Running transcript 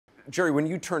Jerry, when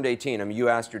you turned 18, I mean, you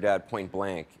asked your dad point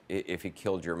blank if he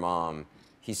killed your mom.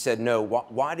 He said no.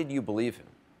 Why did you believe him?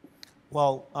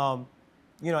 Well,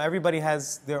 you know, everybody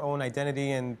has their own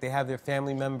identity and they have their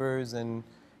family members. And,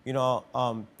 you know,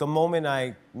 the moment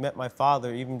I met my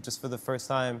father, even just for the first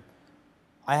time,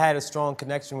 I had a strong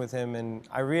connection with him. And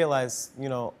I realized, you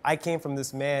know, I came from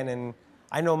this man and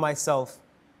I know myself.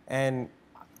 And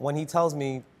when he tells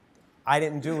me I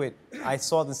didn't do it, I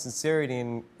saw the sincerity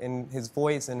in his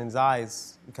voice and his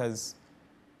eyes because,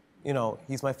 you know,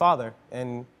 he's my father.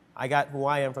 And I got who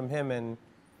I am from him. And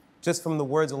just from the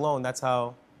words alone, that's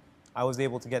how I was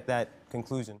able to get that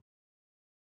conclusion.